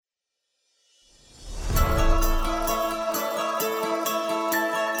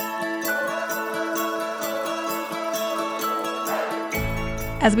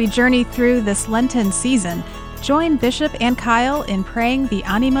As we journey through this Lenten season, join Bishop and Kyle in praying the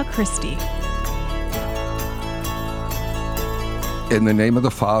Anima Christi. In the name of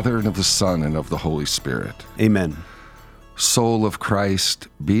the Father, and of the Son, and of the Holy Spirit. Amen. Soul of Christ,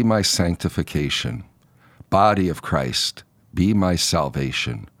 be my sanctification. Body of Christ, be my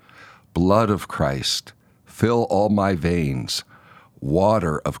salvation. Blood of Christ, fill all my veins.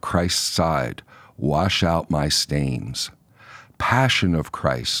 Water of Christ's side, wash out my stains. Passion of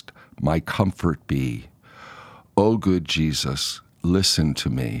Christ, my comfort be. O good Jesus, listen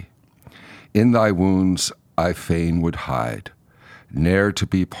to me. In thy wounds I fain would hide, ne'er to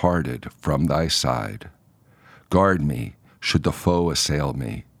be parted from thy side. Guard me, should the foe assail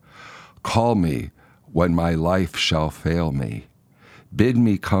me. Call me when my life shall fail me. Bid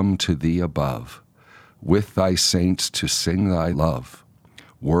me come to thee above, with thy saints to sing thy love,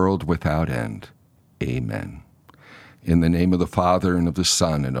 world without end. Amen. In the name of the Father, and of the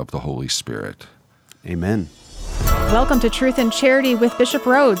Son, and of the Holy Spirit. Amen. Welcome to Truth and Charity with Bishop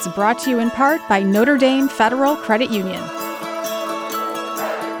Rhoades, brought to you in part by Notre Dame Federal Credit Union.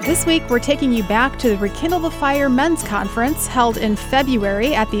 This week, we're taking you back to the Rekindle the Fire Men's Conference held in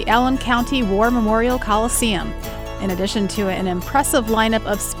February at the Allen County War Memorial Coliseum. In addition to an impressive lineup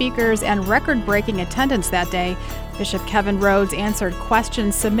of speakers and record-breaking attendance that day, Bishop Kevin Rhoades answered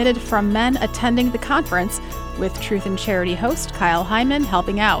questions submitted from men attending the conference, with Truth and Charity host Kyle Hyman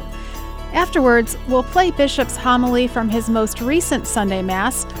helping out. Afterwards, we'll play Bishop's homily from his most recent Sunday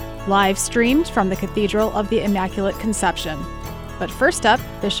Mass, live streamed from the Cathedral of the Immaculate Conception. But first up,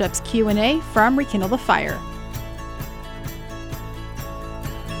 Bishop's Q&A from Rekindle the Fire.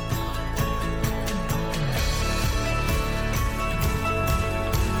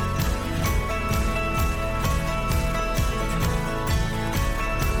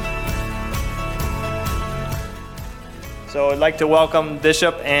 So I'd like to welcome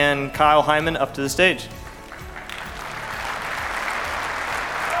Bishop and Kyle Hyman up to the stage.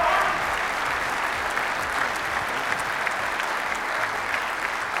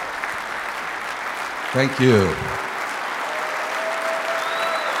 Thank you.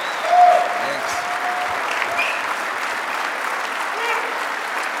 Thanks.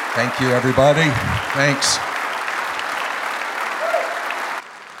 Thank you, everybody. Thanks.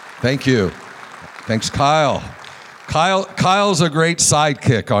 Thank you. Thanks, Kyle. Kyle's a great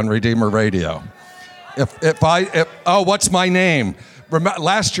sidekick on Redeemer Radio. What's my name?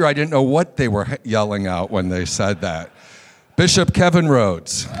 Last year I didn't know what they were yelling out when they said that. Bishop Kevin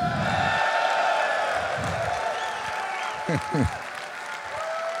Rhoades.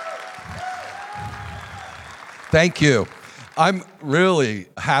 Thank you. I'm really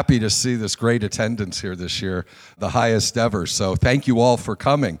happy to see this great attendance here this year, the highest ever. So thank you all for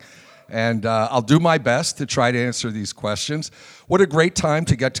coming. And I'll do my best to try to answer these questions. What a great time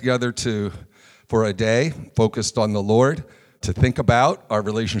to get together for a day focused on the Lord, to think about our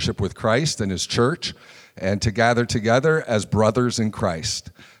relationship with Christ and His church, and to gather together as brothers in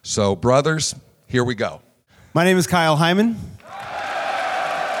Christ. So brothers, here we go. My name is Kyle Hyman.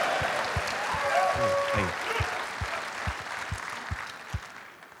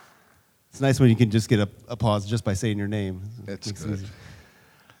 It's nice when you can just get a pause just by saying your name. It's good.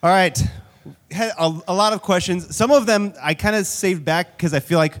 All right. Had a lot of questions. Some of them I kind of saved back because I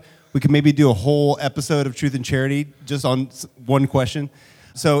feel like we could maybe do a whole episode of Truth and Charity just on one question.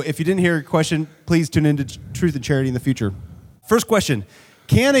 So if you didn't hear a question, please tune into Truth and Charity in the future. First question,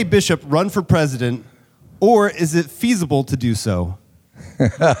 can a bishop run for president, or is it feasible to do so?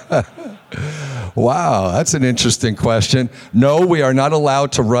 Wow, that's an interesting question. No, we are not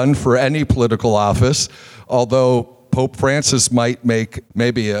allowed to run for any political office, although Pope Francis might make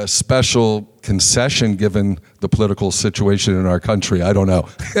maybe a special concession given the political situation in our country. I don't know.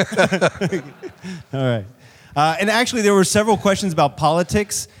 All right. And actually, there were several questions about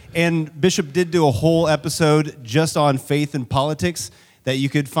politics, and Bishop did do a whole episode just on faith and politics that you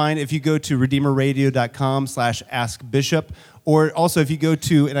could find if you go to redeemerradio.com/askbishop, or also if you go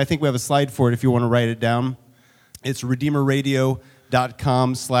to, and I think we have a slide for it if you want to write it down, it's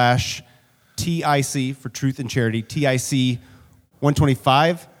redeemerradio.com/TIC for Truth and Charity, TIC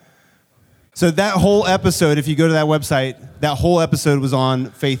 125. So that whole episode, if you go to that website, that whole episode was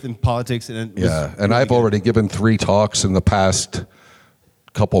on faith and politics. And and I've already given 3 talks in the past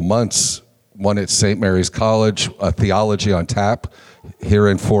couple months. One at St. Mary's College, a theology on tap here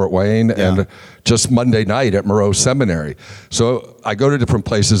in Fort Wayne, and just Monday night at Moreau Seminary. So I go to different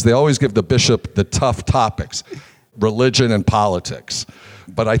places. They always give the bishop the tough topics, religion and politics.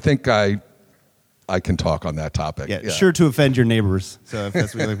 But I think I can talk on that topic. Yeah, sure to offend your neighbors. So if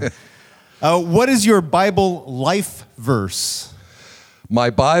that's what you're looking for. What is your Bible life verse? My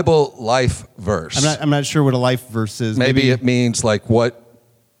Bible life verse. I'm not sure what a life verse is. Maybe it means like what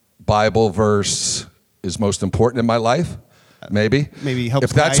Bible verse is most important in my life. Maybe helps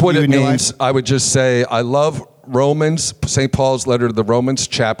if that's guide what you it in your means, life. I would just say I love Romans, St. Paul's letter to the Romans,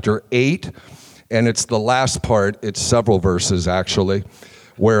 chapter 8, and it's the last part. It's several verses actually,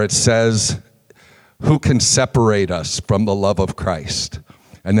 where it says, "Who can separate us from the love of Christ?"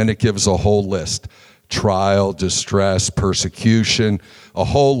 And then it gives a whole list: trial, distress, persecution, a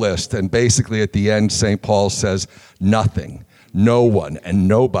whole list. And basically at the end, St. Paul says, nothing, no one, and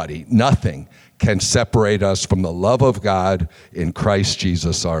nobody, nothing can separate us from the love of God in Christ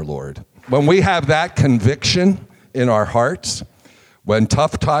Jesus our Lord. When we have that conviction in our hearts, when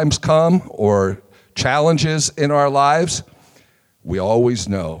tough times come or challenges in our lives, we always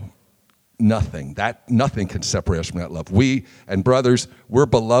know nothing can separate us from that love. We and brothers, we're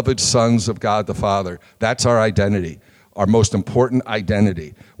beloved sons of God the Father. That's our identity, our most important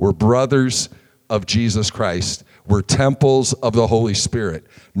identity. We're brothers of Jesus Christ. We're temples of the Holy Spirit.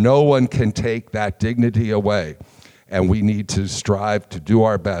 No one can take that dignity away, and we need to strive to do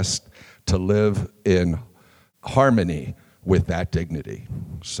our best to live in harmony with that dignity.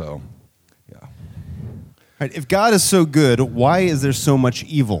 So, yeah. All right, if God is so good, why is there so much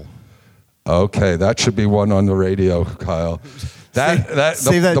evil? Okay, that should be one on the radio, Kyle.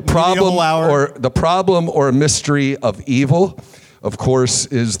 The problem or mystery of evil, of course,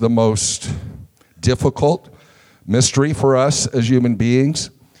 is the most difficult mystery for us as human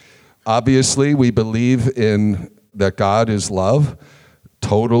beings. Obviously, we believe in that God is love,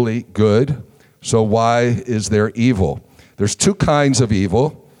 totally good. So why is there evil? There's two kinds of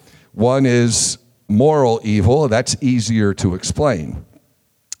evil. One is moral evil. That's easier to explain.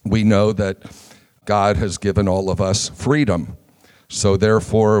 We know that God has given all of us freedom. So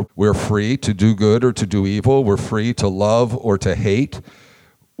therefore, we're free to do good or to do evil. We're free to love or to hate.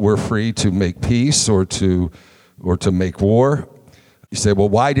 We're free to make peace or to make war. You say, well,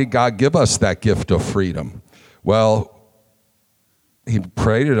 why did God give us that gift of freedom? Well, he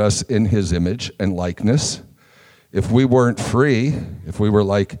created us in his image and likeness. If we weren't free, if we were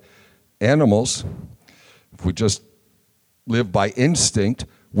like animals, if we just lived by instinct,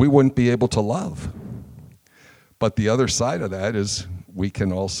 we wouldn't be able to love. But the other side of that is we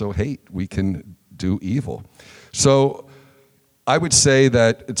can also hate. We can do evil. So I would say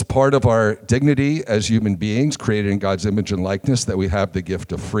that it's part of our dignity as human beings, created in God's image and likeness, that we have the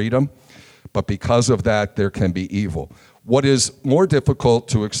gift of freedom. But because of that, there can be evil. What is more difficult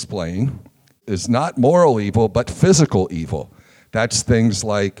to explain is not moral evil, but physical evil. That's things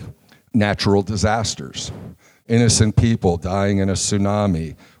like natural disasters. Innocent people dying in a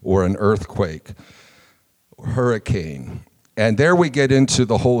tsunami or an earthquake or hurricane. And there we get into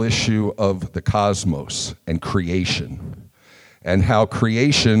the whole issue of the cosmos and creation, and how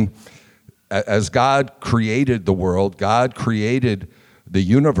creation, as God created the world, God created the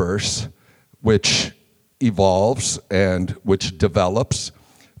universe, which evolves and which develops,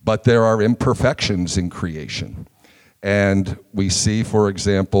 but there are imperfections in creation. And we see, for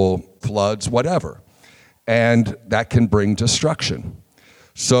example, floods, whatever. And that can bring destruction.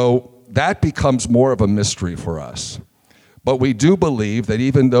 So that becomes more of a mystery for us. But we do believe that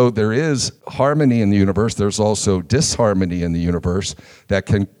even though there is harmony in the universe, there's also disharmony in the universe that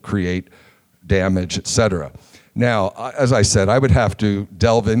can create damage, etc. Now, as I said, I would have to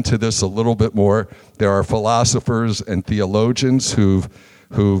delve into this a little bit more. There are philosophers and theologians who've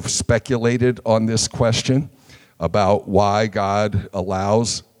speculated on this question about why God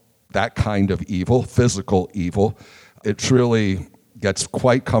allows that kind of evil, physical evil. It really gets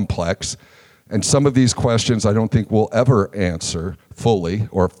quite complex. And some of these questions I don't think we'll ever answer fully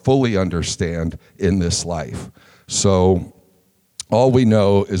or fully understand in this life. So all we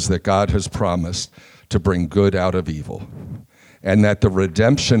know is that God has promised to bring good out of evil, and that the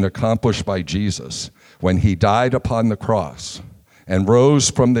redemption accomplished by Jesus when he died upon the cross and rose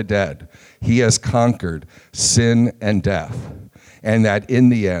from the dead, he has conquered sin and death, and that in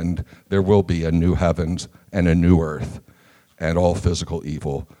the end there will be a new heavens and a new earth, and all physical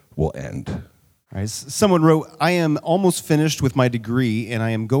evil will end. All right, someone wrote, I am almost finished with my degree, and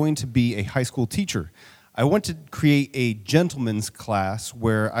I am going to be a high school teacher. I want to create a gentleman's class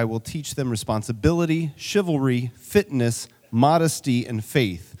where I will teach them responsibility, chivalry, fitness, modesty, and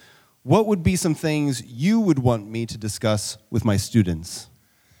faith. What would be some things you would want me to discuss with my students?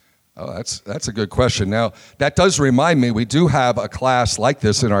 Oh, that's a good question. Now, that does remind me, we do have a class like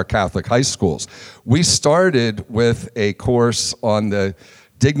this in our Catholic high schools. We started with a course on the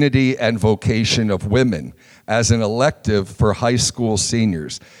Dignity and Vocation of Women as an elective for high school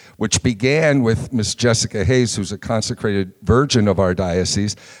seniors, which began with Miss Jessica Hayes, who's a consecrated virgin of our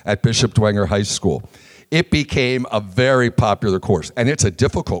diocese, at Bishop Dwenger High School. It became a very popular course, and it's a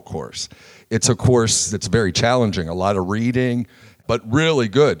difficult course. It's a course that's very challenging, a lot of reading, but really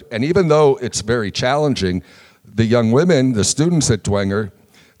good. And even though it's very challenging, the young women, the students at Dwenger,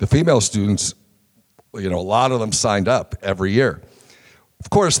 the female students, a lot of them signed up every year. Of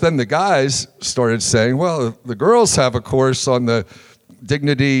course, then the guys started saying, well, the girls have a course on the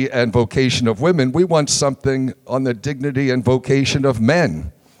dignity and vocation of women. We want something on the dignity and vocation of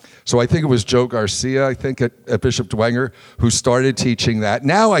men. So I think it was Joe Garcia, at Bishop Dwenger, who started teaching that.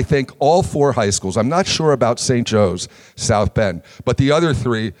 Now I think all 4 high schools, I'm not sure about St. Joe's, South Bend, but the other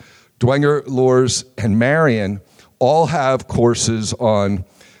 3, Dwenger, Lourdes, and Marion, all have courses on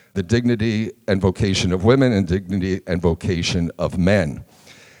the dignity and vocation of women and dignity and vocation of men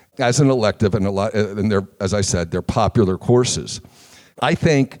as an elective, and they're, as I said, they're popular courses. I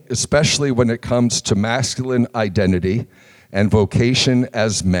think, especially when it comes to masculine identity and vocation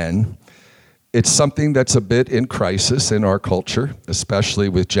as men, it's something that's a bit in crisis in our culture, especially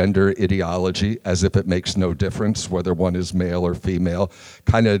with gender ideology, as if it makes no difference whether one is male or female,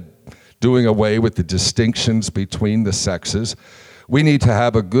 kind of doing away with the distinctions between the sexes. We need to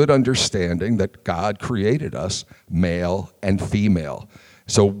have a good understanding that God created us male and female.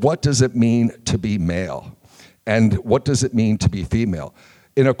 So what does it mean to be male? And what does it mean to be female?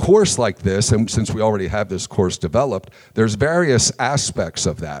 In a course like this, and since we already have this course developed, there's various aspects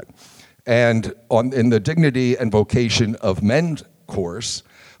of that. And in the Dignity and Vocation of Men course,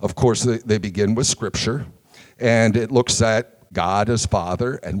 of course, they begin with Scripture, and it looks at God as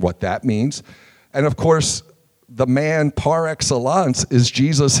Father and what that means. And of course, the man par excellence is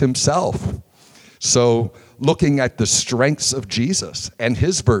Jesus himself. So looking at the strengths of Jesus and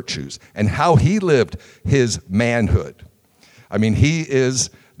his virtues and how he lived his manhood. I mean, he is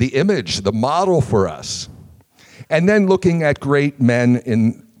the image, the model for us. And then looking at great men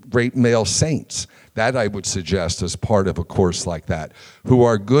and great male saints. That I would suggest as part of a course like that, who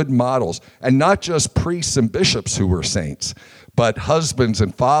are good models. And not just priests and bishops who were saints, but husbands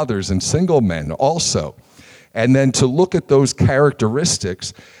and fathers and single men also. And then to look at those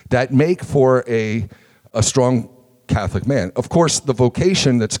characteristics that make for a strong Catholic man. Of course, the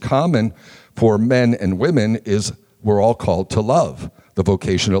vocation that's common for men and women is we're all called to love, the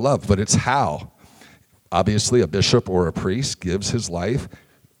vocation of love, but it's how. Obviously, a bishop or a priest gives his life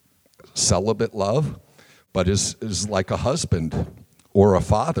celibate love, but is like a husband or a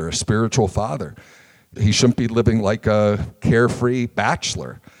father, a spiritual father. He shouldn't be living like a carefree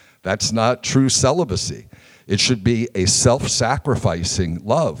bachelor. That's not true celibacy. It should be a self-sacrificing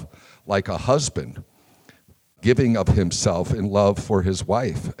love, like a husband, giving of himself in love for his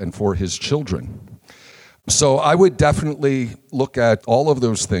wife and for his children. So I would definitely look at all of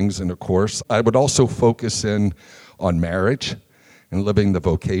those things in a course. I would also focus in on marriage and living the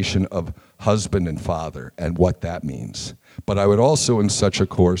vocation of husband and father and what that means. But I would also, in such a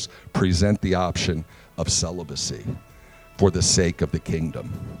course, present the option of celibacy for the sake of the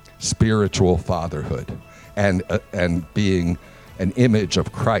kingdom, spiritual fatherhood, and being an image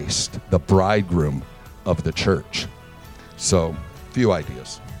of Christ, the bridegroom of the church. So, few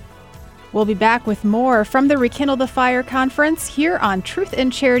ideas. We'll be back with more from the Rekindle the Fire Conference here on Truth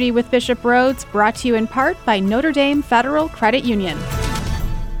and Charity with Bishop Rhoades, brought to you in part by Notre Dame Federal Credit Union.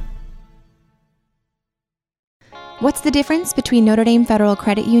 What's the difference between Notre Dame Federal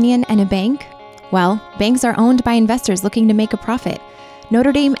Credit Union and a bank? Well, banks are owned by investors looking to make a profit.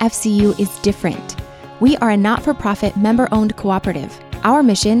 Notre Dame FCU is different. We are a not-for-profit, member-owned cooperative. Our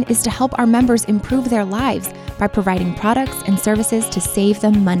mission is to help our members improve their lives by providing products and services to save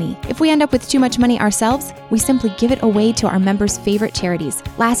them money. If we end up with too much money ourselves, we simply give it away to our members' favorite charities.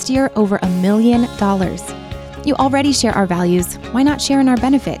 Last year, over $1 million. You already share our values. Why not share in our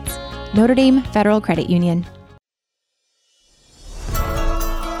benefits? Notre Dame Federal Credit Union.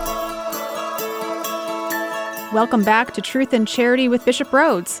 Welcome back to Truth and Charity with Bishop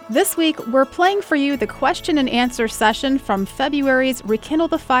Rhoades. This week, we're playing for you the question and answer session from February's Rekindle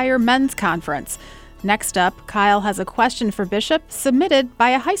the Fire Men's Conference. Next up, Kyle has a question for Bishop submitted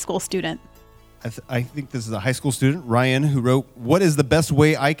by a high school student. I think this is a high school student, Ryan, who wrote, "What is the best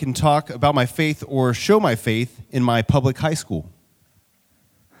way I can talk about my faith or show my faith in my public high school?"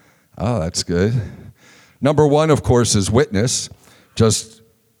 Oh, that's good. Number one, of course, is witness. Just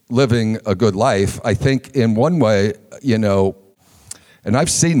living a good life. I think in one way, and I've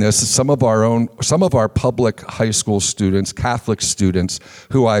seen this, some of our public high school students, Catholic students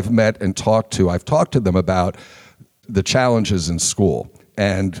who I've met and talked to, I've talked to them about the challenges in school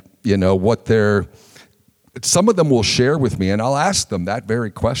and, some of them will share with me, and I'll ask them that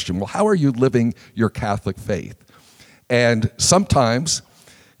very question. Well, how are you living your Catholic faith? And sometimes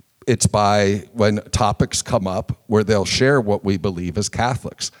it's by when topics come up where they'll share what we believe as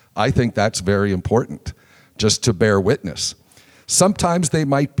Catholics. I think that's very important, just to bear witness. Sometimes there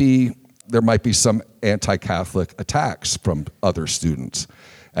might be some anti-Catholic attacks from other students,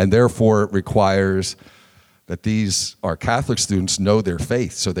 and therefore it requires that our Catholic students know their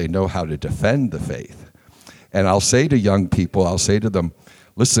faith so they know how to defend the faith. And I'll say to young people, I'll say to them,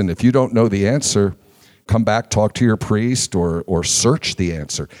 listen, if you don't know the answer, come back, talk to your priest, or search the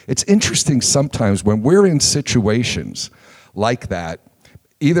answer. It's interesting sometimes when we're in situations like that,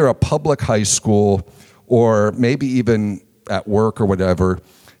 either a public high school or maybe even at work or whatever,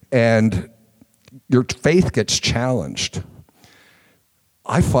 and your faith gets challenged.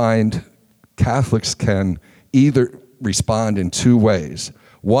 I find Catholics can either respond in two ways.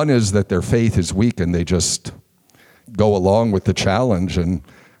 One is that their faith is weak and they just go along with the challenge and,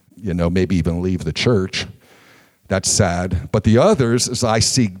 maybe even leave the church. That's sad. But the others, as I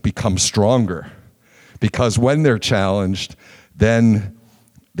see, become stronger because when they're challenged, then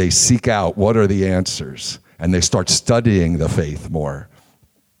they seek out what are the answers and they start studying the faith more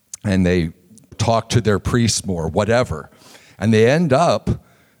and they talk to their priests more, whatever. And they end up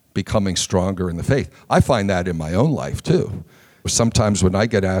becoming stronger in the faith. I find that in my own life too. Sometimes when I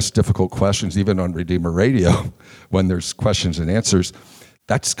get asked difficult questions, even on Redeemer Radio, when there's questions and answers,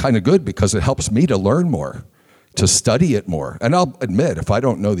 that's kind of good because it helps me to learn more, to study it more. And I'll admit, if I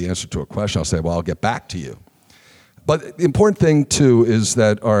don't know the answer to a question, I'll say, well, I'll get back to you. But the important thing, too, is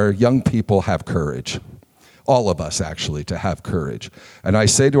that our young people have courage. All of us, actually, to have courage. And I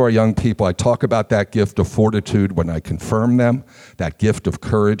say to our young people, I talk about that gift of fortitude when I confirm them, that gift of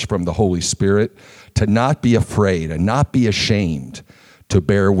courage from the Holy Spirit, to not be afraid and not be ashamed to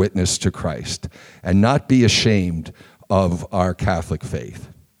bear witness to Christ and not be ashamed of our Catholic faith.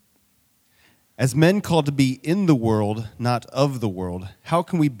 As men called to be in the world, not of the world, how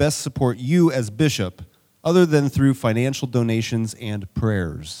can we best support you as bishop other than through financial donations and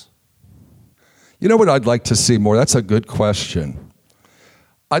prayers? You know what I'd like to see more? That's a good question.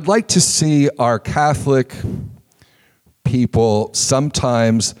 I'd like to see our Catholic people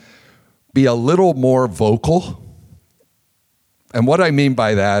sometimes be a little more vocal. And what I mean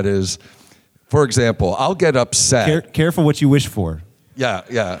by that is, for example, I'll get upset. Careful what you wish for.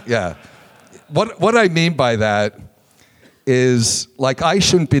 Yeah. What I mean by that is, like, I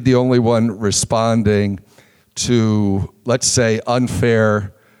shouldn't be the only one responding to, let's say,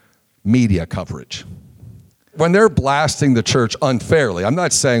 unfair media coverage. When they're blasting the church unfairly, I'm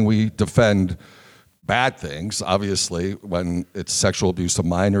not saying we defend bad things, obviously, when it's sexual abuse of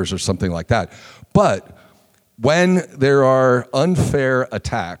minors or something like that. But when there are unfair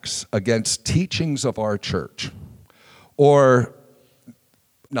attacks against teachings of our church, or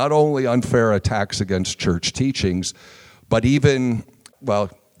not only unfair attacks against church teachings, but even,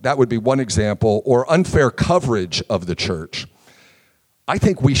 well, that would be one example, or unfair coverage of the church, I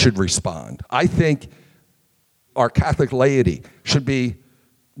think we should respond. I think our Catholic laity should be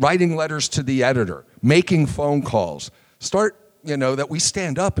writing letters to the editor, making phone calls. That we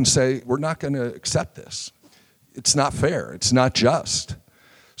stand up and say, we're not going to accept this. It's not fair. It's not just.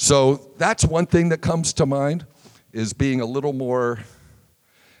 So that's one thing that comes to mind, is being a little more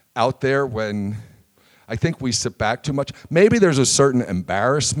out there when I think we sit back too much. Maybe there's a certain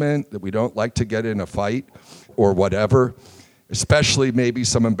embarrassment that we don't like to get in a fight or whatever, especially maybe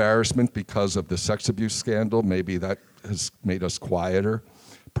some embarrassment because of the sex abuse scandal. Maybe that has made us quieter,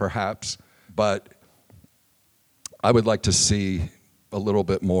 perhaps. But I would like to see a little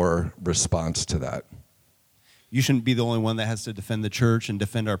bit more response to that. You shouldn't be the only one that has to defend the church and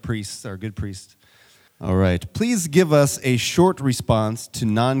defend our priests, our good priests. All right. Please give us a short response to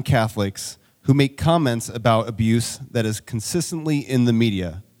non-Catholics who make comments about abuse that is consistently in the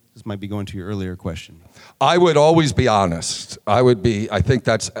media. This might be going to your earlier question. I would always be honest. I think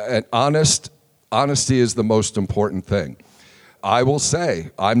that's honesty is the most important thing. I will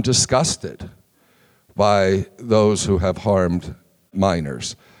say I'm disgusted by those who have harmed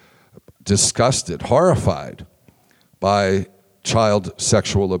minors. Disgusted, horrified by child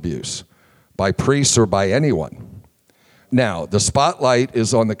sexual abuse, by priests or by anyone. Now, the spotlight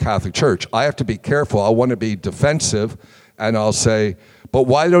is on the Catholic Church. I have to be careful. I want to be defensive, and I'll say, but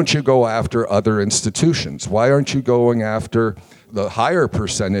why don't you go after other institutions? Why aren't you going after the higher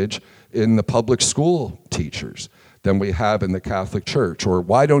percentage in the public school teachers than we have in the Catholic Church? Or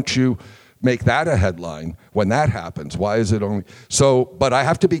why don't you make that a headline when that happens? Why is it only... So, but I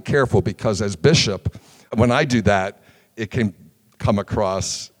have to be careful because as bishop, when I do that, it can come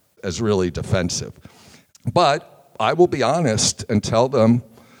across as really defensive. But I will be honest and tell them,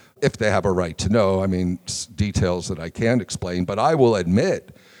 if they have a right to know, details that I can't explain, but I will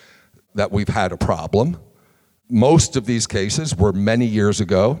admit that we've had a problem. Most of these cases were many years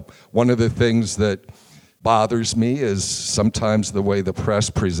ago. One of the things that bothers me is sometimes the way the press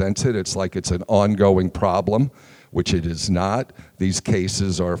presents it. It's like it's an ongoing problem, which it is not. These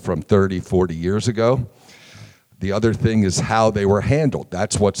cases are from 30, 40 years ago. The other thing is how they were handled.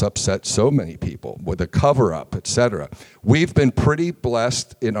 That's what's upset so many people, with a cover-up, etc. We've been pretty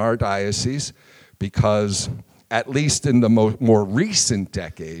blessed in our diocese because, at least in the more recent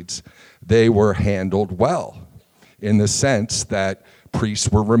decades, they were handled well, in the sense that priests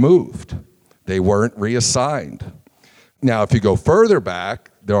were removed. They weren't reassigned. Now, if you go further back,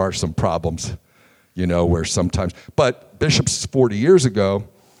 there are some problems, where sometimes, but bishops 40 years ago,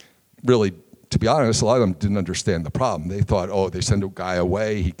 really, to be honest, a lot of them didn't understand the problem. They thought, they send a guy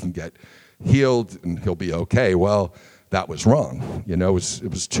away, he can get healed and he'll be okay. Well, that was wrong. It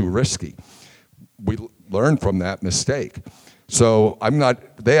was too risky. We learned from that mistake. So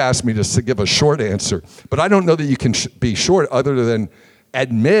they asked me to give a short answer, but I don't know that you can be short other than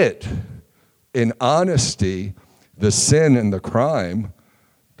admit in honesty the sin and the crime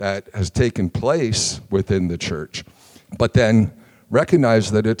that has taken place within the church. But then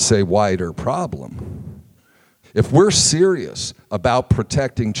recognize that it's a wider problem. If we're serious about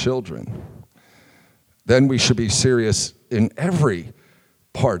protecting children, then we should be serious in every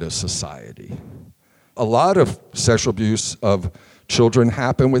part of society. A lot of sexual abuse of children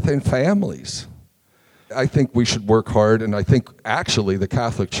happen within families. I think we should work hard, and I think actually the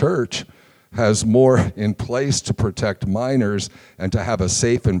Catholic Church has more in place to protect minors and to have a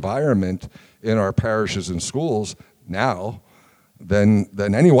safe environment in our parishes and schools now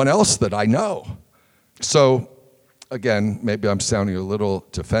than anyone else that I know. So, again, maybe I'm sounding a little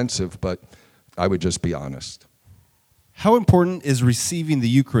defensive, but I would just be honest. How important is receiving the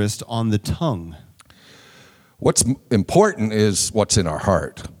Eucharist on the tongue? What's important is what's in our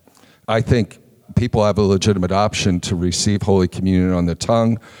heart. I think people have a legitimate option to receive Holy Communion on the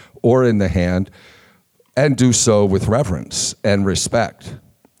tongue or in the hand, and do so with reverence and respect.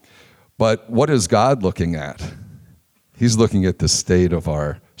 But what is God looking at? He's looking at the state of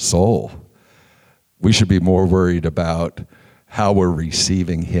our soul. We should be more worried about how we're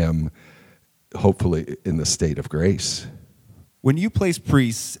receiving him, hopefully in the state of grace. When you place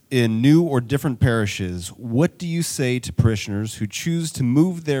priests in new or different parishes, what do you say to parishioners who choose to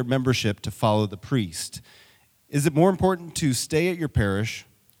move their membership to follow the priest? Is it more important to stay at your parish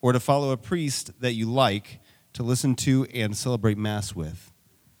or to follow a priest that you like to listen to and celebrate Mass with?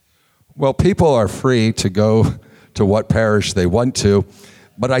 Well, people are free to go to what parish they want to,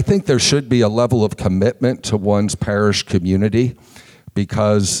 but I think there should be a level of commitment to one's parish community,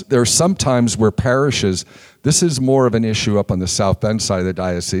 because there are some times where parishes, this is more of an issue up on the South Bend side of the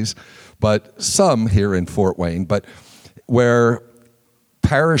diocese, but some here in Fort Wayne, but where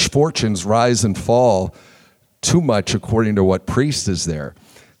parish fortunes rise and fall too much according to what priest is there.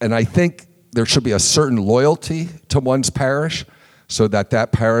 And I think there should be a certain loyalty to one's parish so that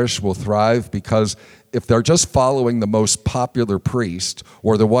that parish will thrive, because if they're just following the most popular priest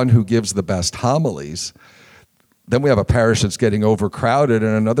or the one who gives the best homilies, then we have a parish that's getting overcrowded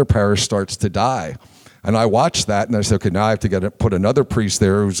and another parish starts to die. And I watch that and I say, okay, now I have to put another priest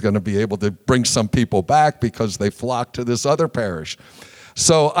there who's going to be able to bring some people back because they flock to this other parish.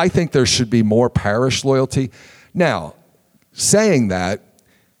 So I think there should be more parish loyalty. Now, saying that,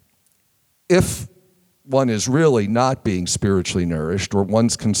 if one is really not being spiritually nourished, or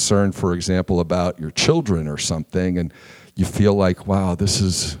one's concerned, for example, about your children or something, and you feel like, wow, this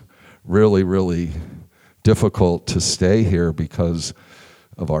is really, really difficult to stay here because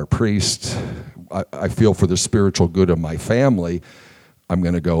of our priest. I feel for the spiritual good of my family, I'm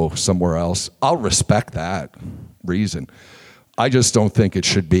going to go somewhere else. I'll respect that reason. I just don't think it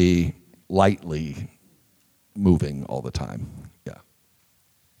should be lightly moving all the time. Yeah.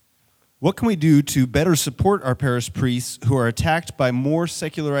 What can we do to better support our parish priests who are attacked by more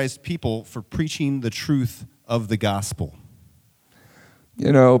secularized people for preaching the truth of the gospel?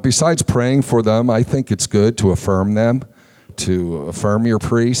 You know, besides praying for them, I think it's good to affirm them, to affirm your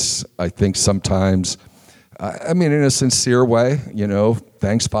priests. I think sometimes, in a sincere way,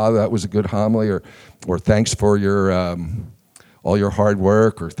 thanks, Father, that was a good homily, or thanks for your all your hard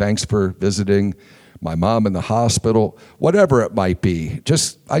work, or thanks for visiting my mom in the hospital, whatever it might be.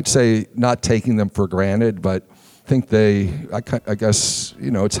 Just, I'd say, not taking them for granted, but I think I guess,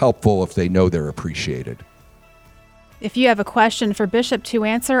 it's helpful if they know they're appreciated. If you have a question for Bishop to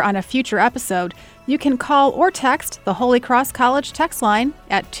answer on a future episode, You can call or text the Holy Cross College text line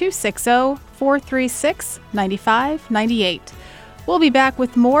at 260-436-9598. We'll be back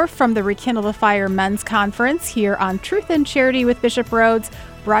with more from the Rekindle the Fire Men's Conference here on Truth and Charity with Bishop Rhoades,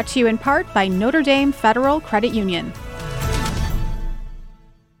 brought to you in part by Notre Dame Federal Credit Union.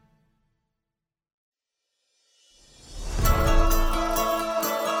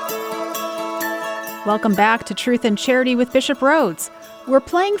 Welcome back to Truth and Charity with Bishop Rhoades. We're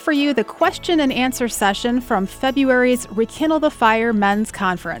playing for you the question and answer session from February's Rekindle the Fire Men's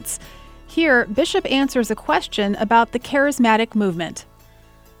Conference. Here, Bishop answers a question about the charismatic movement.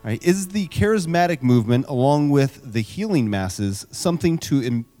 All right, is the charismatic movement, along with the healing masses, something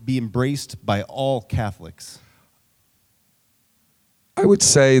to be embraced by all Catholics? I would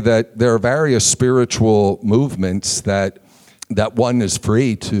say that there are various spiritual movements that one is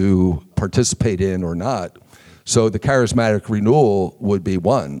free to participate in or not. So the charismatic renewal would be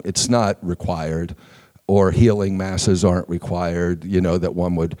one. It's not required, or healing masses aren't required, that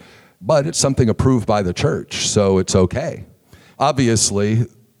one would, but it's something approved by the church, so it's okay. Obviously,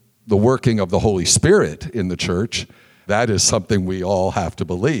 the working of the Holy Spirit in the church, that is something we all have to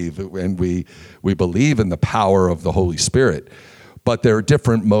believe, and we believe in the power of the Holy Spirit. But there are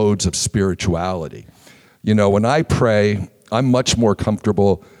different modes of spirituality. When I pray, I'm much more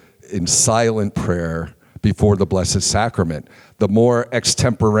comfortable in silent prayer before the Blessed Sacrament. The more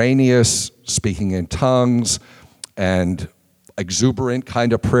extemporaneous, speaking in tongues, and exuberant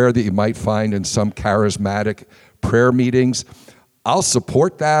kind of prayer that you might find in some charismatic prayer meetings, I'll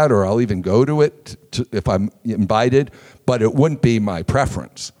support that, or I'll even go to it if I'm invited, but it wouldn't be my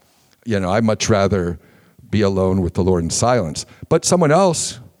preference. I'd much rather be alone with the Lord in silence. But someone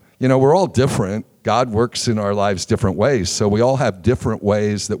else, we're all different. God works in our lives different ways, so we all have different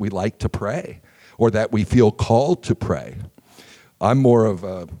ways that we like to pray, or that we feel called to pray. I'm more of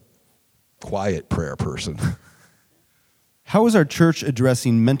a quiet prayer person. How is our church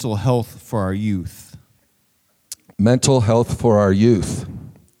addressing mental health for our youth? Mental health for our youth.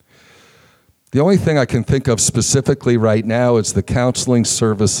 The only thing I can think of specifically right now is the counseling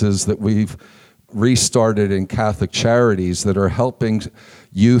services that we've restarted in Catholic Charities that are helping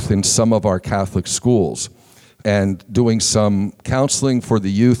youth in some of our Catholic schools and doing some counseling for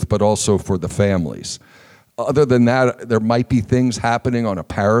the youth, but also for the families. Other than that, there might be things happening on a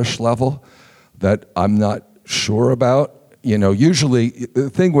parish level that I'm not sure about. Usually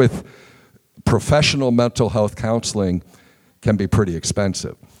the thing with professional mental health counseling can be pretty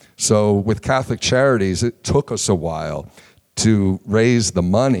expensive. So with Catholic Charities, it took us a while to raise the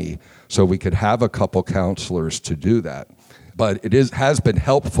money so we could have a couple counselors to do that. But it has been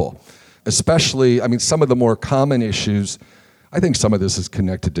helpful, especially, some of the more common issues. I think some of this is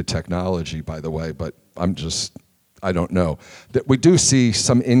connected to technology, by the way, but I don't know. That we do see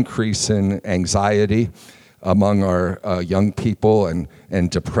some increase in anxiety among our young people and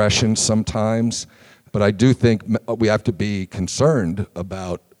depression sometimes. But I do think we have to be concerned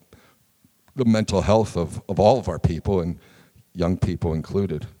about the mental health of all of our people, and young people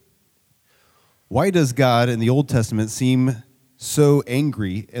included. Why does God in the Old Testament seem so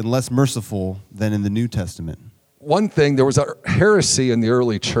angry and less merciful than in the New Testament? One thing, there was a heresy in the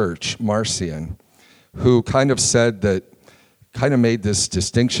early church, Marcion, who kind of made this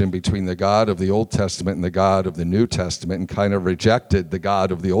distinction between the God of the Old Testament and the God of the New Testament, and kind of rejected the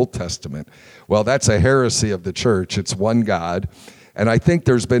God of the Old Testament. Well, that's a heresy of the church. It's one God. And I think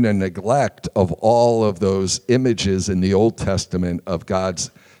there's been a neglect of all of those images in the Old Testament of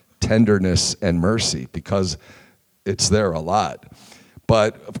God's tenderness and mercy, because it's there a lot.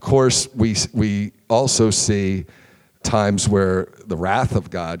 But of course, we also see times where the wrath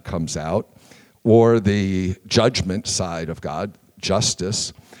of God comes out, or the judgment side of God,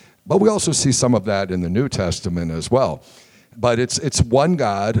 justice. But we also see some of that in the New Testament as well. But it's one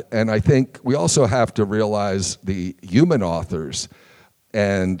God, and I think we also have to realize the human authors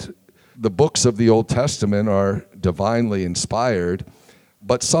and the books of the Old Testament are divinely inspired,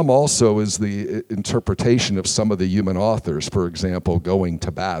 but some also is the interpretation of some of the human authors, for example, going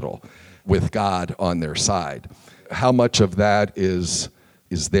to battle with God on their side. How much of that is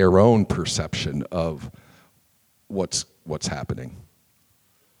their own perception of what's happening?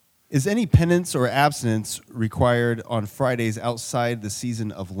 Is any penance or abstinence required on Fridays outside the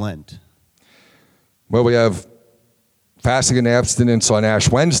season of Lent? Well, we have fasting and abstinence on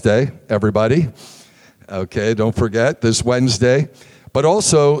Ash Wednesday, everybody. Okay, don't forget this Wednesday. But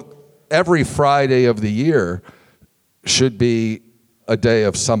also, every Friday of the year should be a day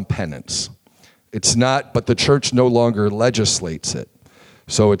of some penance. It's not, but the church no longer legislates it.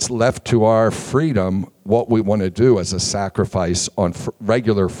 So it's left to our freedom what we want to do as a sacrifice on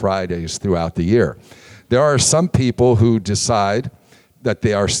regular Fridays throughout the year. There are some people who decide that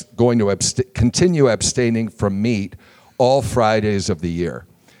they are going to continue abstaining from meat all Fridays of the year.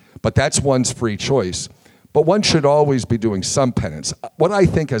 But that's one's free choice. But one should always be doing some penance. What I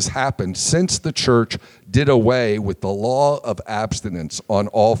think has happened since the church did away with the law of abstinence on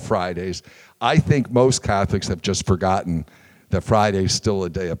all Fridays, I think most Catholics have just forgotten that Friday is still a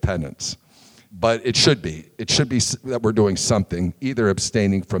day of penance. But it should be. It should be that we're doing something, either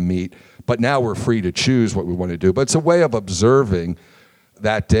abstaining from meat, but now we're free to choose what we want to do. But it's a way of observing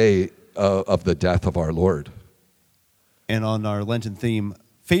that day of the death of our Lord. And on our Lenten theme,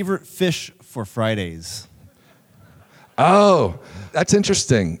 favorite fish for Fridays? Oh, that's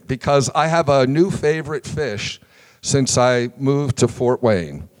interesting, because I have a new favorite fish since I moved to Fort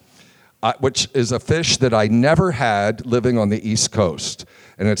Wayne, which is a fish that I never had living on the East Coast.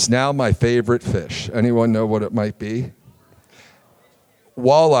 And it's now my favorite fish. Anyone know what it might be?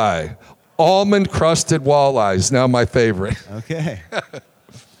 Walleye. Almond-crusted walleye is now my favorite. Okay.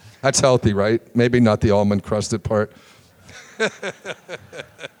 That's healthy, right? Maybe not the almond-crusted part.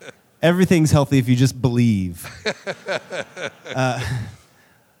 Everything's healthy if you just believe.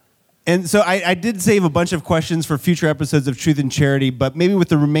 And so I did save a bunch of questions for future episodes of Truth and Charity, but maybe with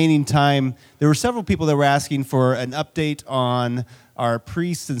the remaining time, there were several people that were asking for an update on our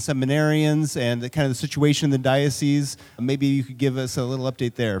priests and seminarians and the kind of the situation in the diocese. Maybe you could give us a little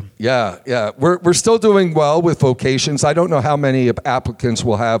update there. Yeah. We're still doing well with vocations. I don't know how many applicants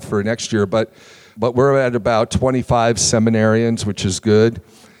we'll have for next year, but we're at about 25 seminarians, which is good.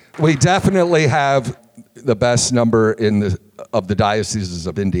 We definitely have the best number of the dioceses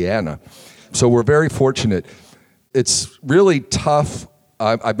of Indiana. So we're very fortunate. It's really tough.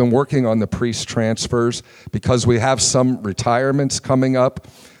 I've been working on the priest transfers because we have some retirements coming up.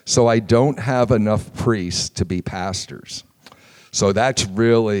 So I don't have enough priests to be pastors. So that's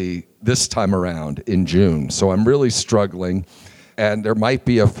really this time around in June. So I'm really struggling. And there might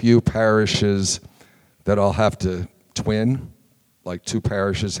be a few parishes that I'll have to twin, like 2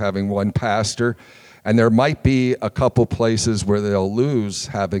 parishes having 1 pastor. And there might be a couple places where they'll lose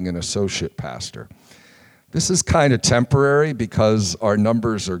having an associate pastor. This is kind of temporary because our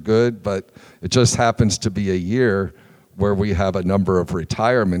numbers are good, but it just happens to be a year where we have a number of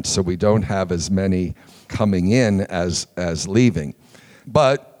retirements, so we don't have as many coming in as leaving.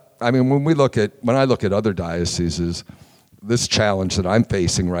 But I mean, when I look at other dioceses, this challenge that I'm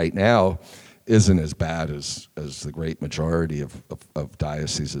facing right now isn't as bad as the great majority of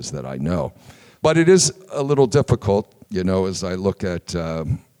dioceses that I know. But it is a little difficult, as I look at,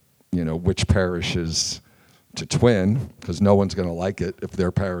 which parishes to twin, because no one's going to like it if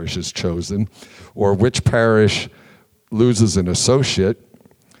their parish is chosen, or which parish loses an associate.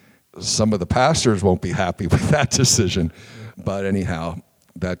 Some of the pastors won't be happy with that decision. But anyhow,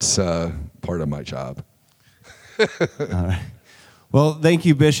 that's part of my job. All right. Well, thank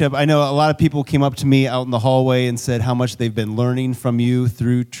you, Bishop. I know a lot of people came up to me out in the hallway and said how much they've been learning from you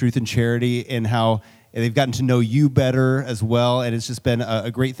through Truth and Charity and how they've gotten to know you better as well. And it's just been a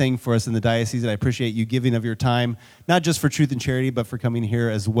great thing for us in the diocese. And I appreciate you giving of your time, not just for Truth and Charity, but for coming here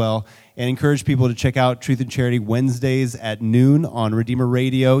as well. And encourage people to check out Truth and Charity Wednesdays at noon on Redeemer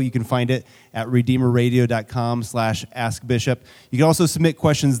Radio. You can find it at redeemerradio.com/askbishop. You can also submit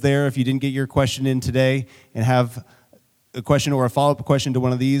questions there if you didn't get your question in today and have a question or a follow-up question to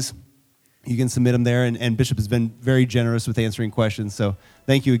one of these. You can submit them there, and Bishop has been very generous with answering questions. So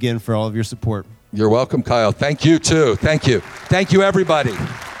thank you again for all of your support. You're welcome, Kyle. Thank you, too. Thank you. Thank you, everybody.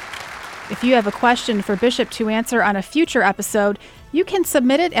 If you have a question for Bishop to answer on a future episode, you can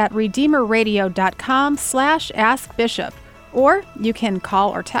submit it at redeemerradio.com/askbishop. Or you can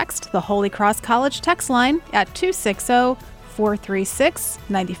call or text the Holy Cross College text line at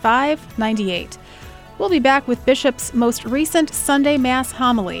 260-436-9598. We'll be back with Bishop's most recent Sunday Mass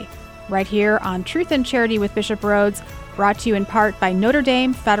homily, right here on Truth and Charity with Bishop Rhoades, brought to you in part by Notre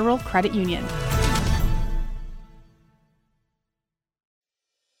Dame Federal Credit Union.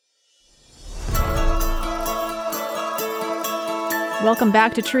 Welcome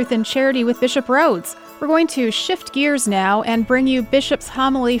back to Truth and Charity with Bishop Rhoades. We're going to shift gears now and bring you Bishop's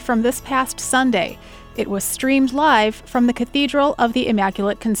homily from this past Sunday. It was streamed live from the Cathedral of the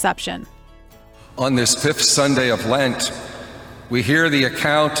Immaculate Conception. On this 5th Sunday of Lent, we hear the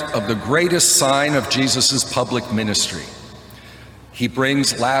account of the greatest sign of Jesus' public ministry. He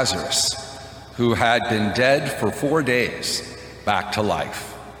brings Lazarus, who had been dead for 4 days, back to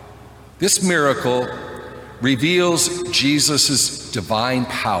life. This miracle reveals Jesus' divine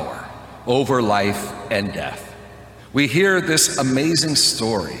power over life and death. We hear this amazing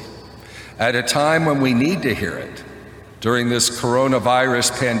story at a time when we need to hear it, during this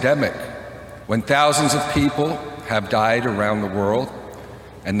coronavirus pandemic, when thousands of people have died around the world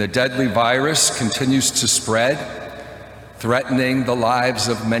and the deadly virus continues to spread, threatening the lives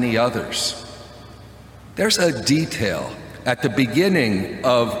of many others. There's a detail at the beginning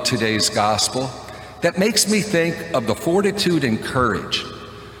of today's gospel that makes me think of the fortitude and courage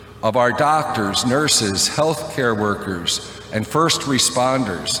of our doctors, nurses, healthcare workers, and first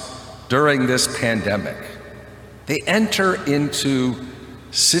responders during this pandemic. They enter into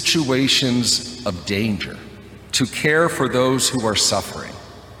situations of danger to care for those who are suffering.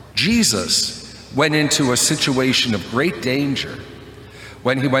 Jesus went into a situation of great danger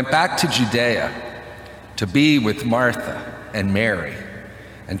when he went back to Judea to be with Martha and Mary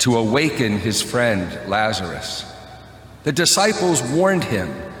and to awaken his friend Lazarus. The disciples warned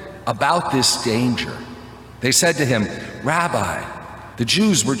him about this danger. They said to him, "Rabbi, the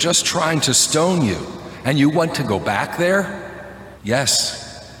Jews were just trying to stone you, and you want to go back there?"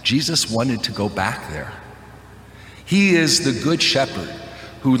 Yes, Jesus wanted to go back there. He is the good shepherd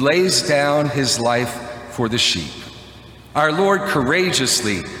who lays down his life for the sheep. Our Lord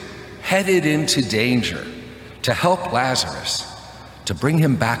courageously headed into danger to help Lazarus, to bring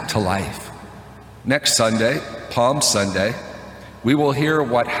him back to life. Next Sunday, Palm Sunday, we will hear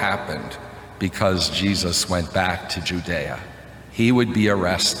what happened because Jesus went back to Judea. He would be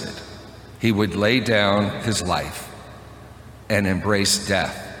arrested. He would lay down his life and embrace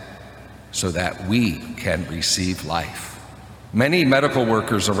death so that we can receive life. Many medical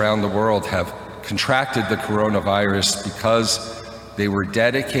workers around the world have contracted the coronavirus because they were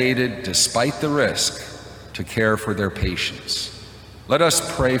dedicated, despite the risk, to care for their patients. Let us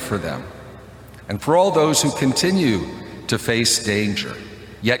pray for them and for all those who continue to face danger,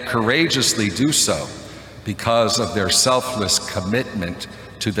 yet courageously do so because of their selfless commitment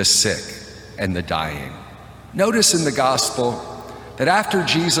to the sick and the dying. Notice in the gospel that after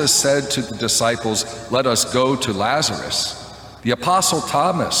Jesus said to the disciples, "Let us go to Lazarus," the apostle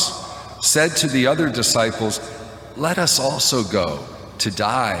Thomas said to the other disciples, "Let us also go to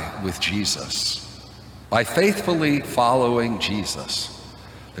die with Jesus." By faithfully following Jesus,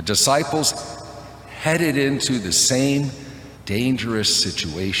 the disciples headed into the same dangerous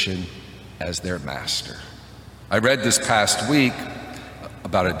situation as their master. I read this past week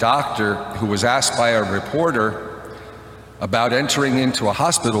about a doctor who was asked by a reporter about entering into a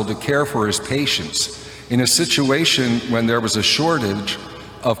hospital to care for his patients in a situation when there was a shortage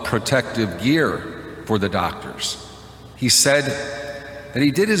of protective gear for the doctors. He said that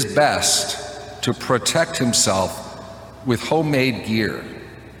he did his best to protect himself with homemade gear.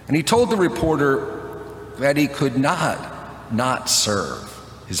 And he told the reporter that he could not serve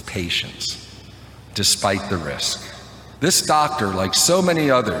his patients despite the risk. This doctor, like so many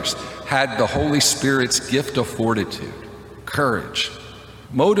others, had the Holy Spirit's gift of fortitude, courage,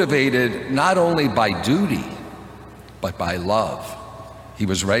 motivated not only by duty, but by love. He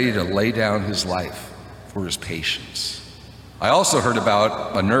was ready to lay down his life for his patients. I also heard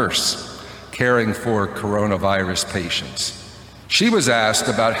about a nurse caring for coronavirus patients. She was asked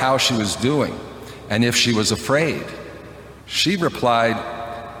about how she was doing and if she was afraid. She replied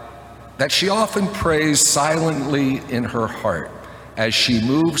that she often prays silently in her heart as she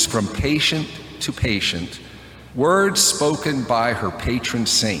moves from patient to patient, words spoken by her patron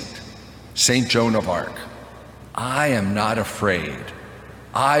saint, Saint Joan of Arc. "I am not afraid.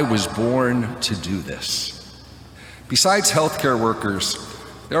 I was born to do this." Besides healthcare workers,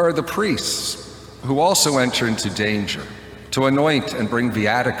 there are the priests who also enter into danger to anoint and bring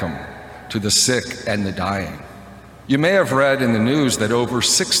viaticum to the sick and the dying. You may have read in the news that over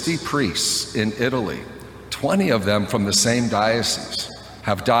 60 priests in Italy, 20 of them from the same diocese,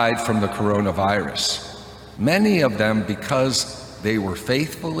 have died from the coronavirus. Many of them because they were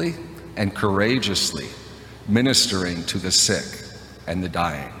faithfully and courageously ministering to the sick and the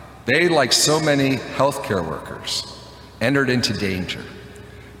dying. They, like so many healthcare workers, entered into danger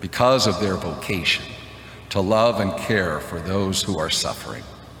because of their vocation to love and care for those who are suffering.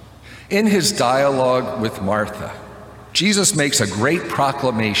 In his dialogue with Martha, Jesus makes a great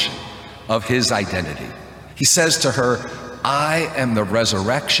proclamation of his identity. He says to her, "I am the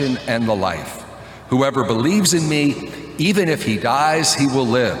resurrection and the life. Whoever believes in me, even if he dies, he will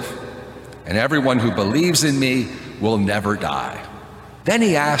live. And everyone who believes in me will never die." Then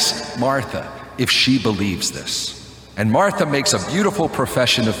he asks Martha if she believes this. And Martha makes a beautiful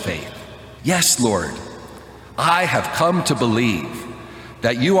profession of faith. "Yes, Lord, I have come to believe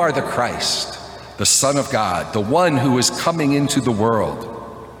that you are the Christ, the Son of God, the one who is coming into the world."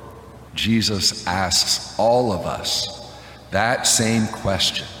 Jesus asks all of us that same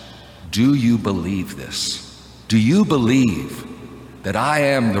question. Do you believe this? Do you believe that I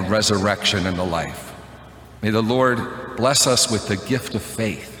am the resurrection and the life? May the Lord bless us with the gift of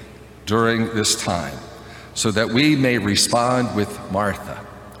faith during this time so that we may respond with Martha.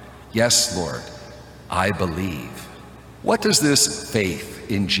 Yes, Lord, I believe. What does this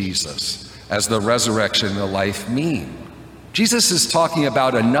faith in Jesus as the resurrection and the life mean? Jesus is talking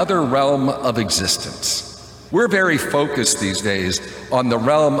about another realm of existence. We're very focused these days on the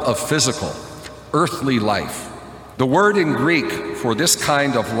realm of physical, earthly life. The word in Greek for this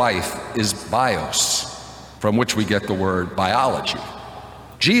kind of life is bios, from which we get the word biology.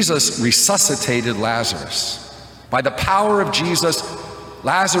 Jesus resuscitated Lazarus. By the power of Jesus,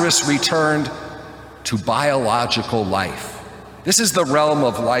 Lazarus returned to biological life. This is the realm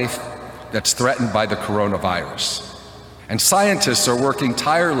of life that's threatened by the coronavirus. And scientists are working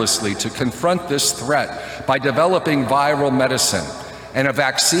tirelessly to confront this threat by developing viral medicine and a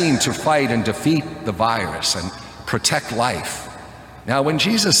vaccine to fight and defeat the virus and protect life. Now, when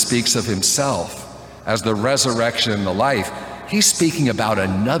Jesus speaks of himself as the resurrection and the life, he's speaking about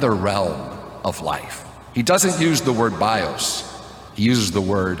another realm of life. He doesn't use the word bios, he uses the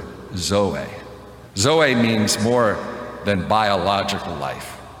word zoe. Zoe means more than biological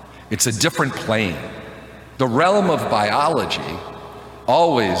life. It's a different plane. The realm of biology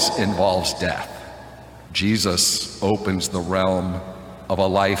always involves death. Jesus opens the realm of a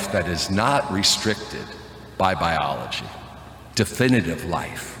life that is not restricted by biology. Definitive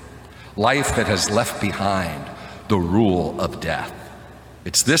life. Life that has left behind the rule of death.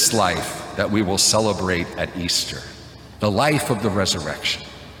 It's this life that we will celebrate at Easter. The life of the resurrection.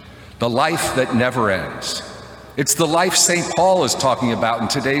 The life that never ends. It's the life St. Paul is talking about in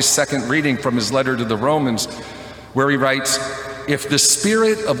today's second reading from his letter to the Romans, where he writes, "If the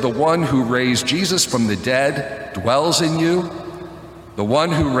spirit of the one who raised Jesus from the dead dwells in you, the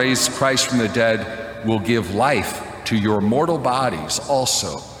one who raised Christ from the dead will give life to your mortal bodies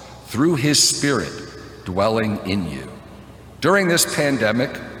also through his spirit dwelling in you." During this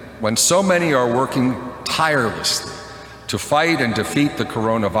pandemic, when so many are working tirelessly to fight and defeat the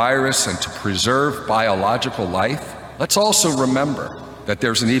coronavirus and to preserve biological life, let's also remember that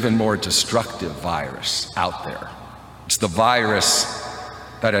there's an even more destructive virus out there. It's the virus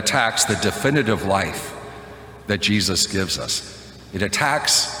that attacks the definitive life that Jesus gives us. It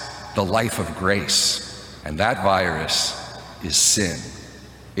attacks the life of grace, and that virus is sin.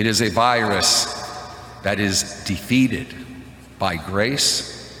 It is a virus that is defeated by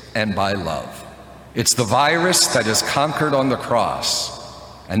grace and by love. It's the virus that is conquered on the cross,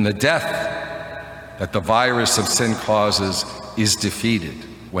 and the death that the virus of sin causes is defeated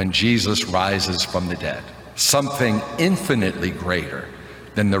when Jesus rises from the dead. Something infinitely greater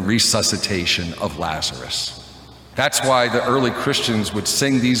than the resuscitation of Lazarus. That's why the early Christians would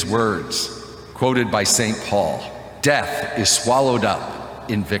sing these words, quoted by St. Paul, "Death is swallowed up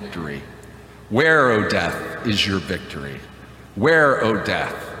in victory. Where, O death, is your victory? Where, O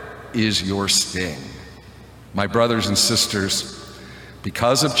death, is your sting?" My brothers and sisters,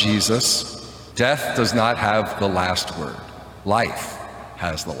 because of Jesus, death does not have the last word. Life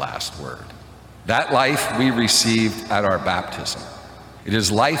has the last word. That life we received at our baptism. It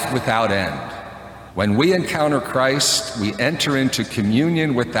is life without end. When we encounter Christ, we enter into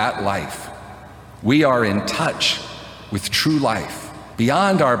communion with that life. We are in touch with true life,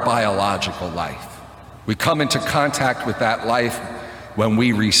 beyond our biological life. We come into contact with that life when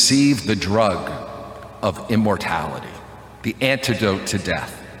we receive the drug of immortality, the antidote to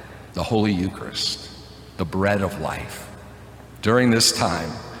death, the Holy Eucharist, the bread of life. During this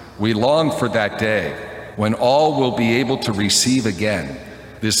time, we long for that day when all will be able to receive again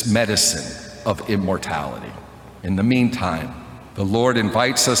this medicine of immortality. In the meantime, the Lord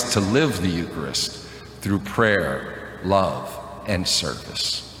invites us to live the Eucharist through prayer, love, and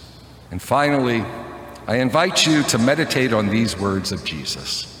service. And finally, I invite you to meditate on these words of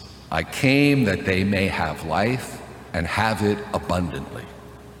Jesus. "I came that they may have life and have it abundantly."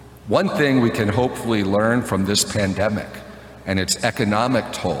 One thing we can hopefully learn from this pandemic and its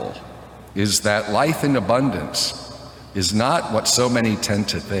economic toll is that life in abundance is not what so many tend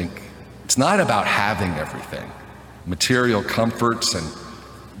to think. It's not about having everything, material comforts and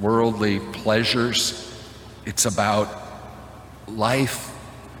worldly pleasures. It's about life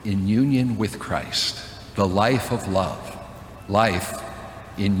in union with Christ, the life of love, life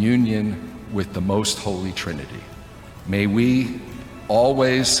in union with the most holy Trinity. May we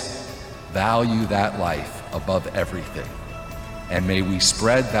always value that life above everything, and may we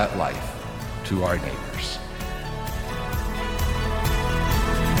spread that life to our neighbors.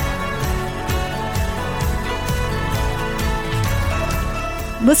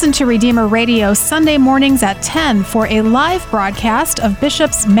 Listen to Redeemer Radio Sunday mornings at 10 for a live broadcast of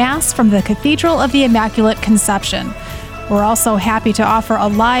Bishop's Mass from the Cathedral of the Immaculate Conception. We're also happy to offer a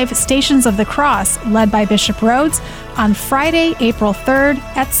live Stations of the Cross led by Bishop Rhodes on Friday, April 3rd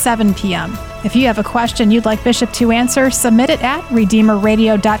at 7 p.m. If you have a question you'd like Bishop to answer, submit it at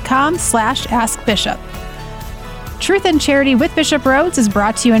redeemerradio.com/askbishop. Truth and Charity with Bishop Rhodes is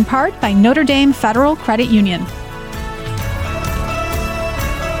brought to you in part by Notre Dame Federal Credit Union.